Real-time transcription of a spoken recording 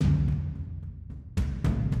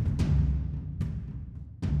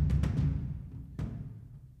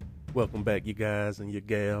Welcome back, you guys and your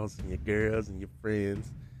gals and your girls and your friends.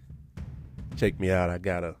 Check me out. I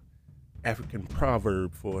got a African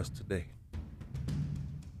proverb for us today.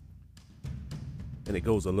 And it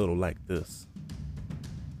goes a little like this.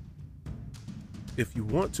 If you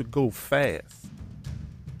want to go fast,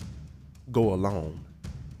 go alone.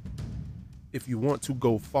 If you want to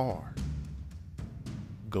go far,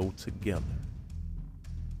 go together.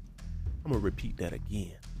 I'm going to repeat that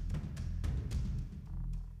again.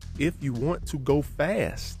 If you want to go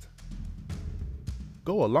fast,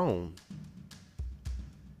 go alone.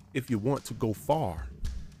 If you want to go far,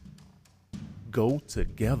 go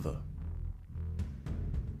together.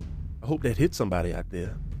 I hope that hit somebody out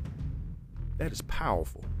there. That is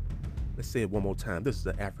powerful. Let's say it one more time. This is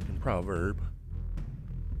an African proverb.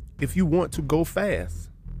 If you want to go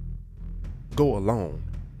fast, go alone.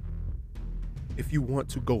 If you want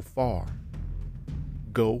to go far,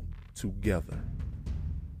 go together.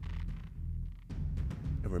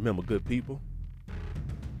 And remember, good people,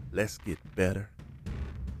 let's get better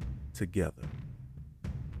together.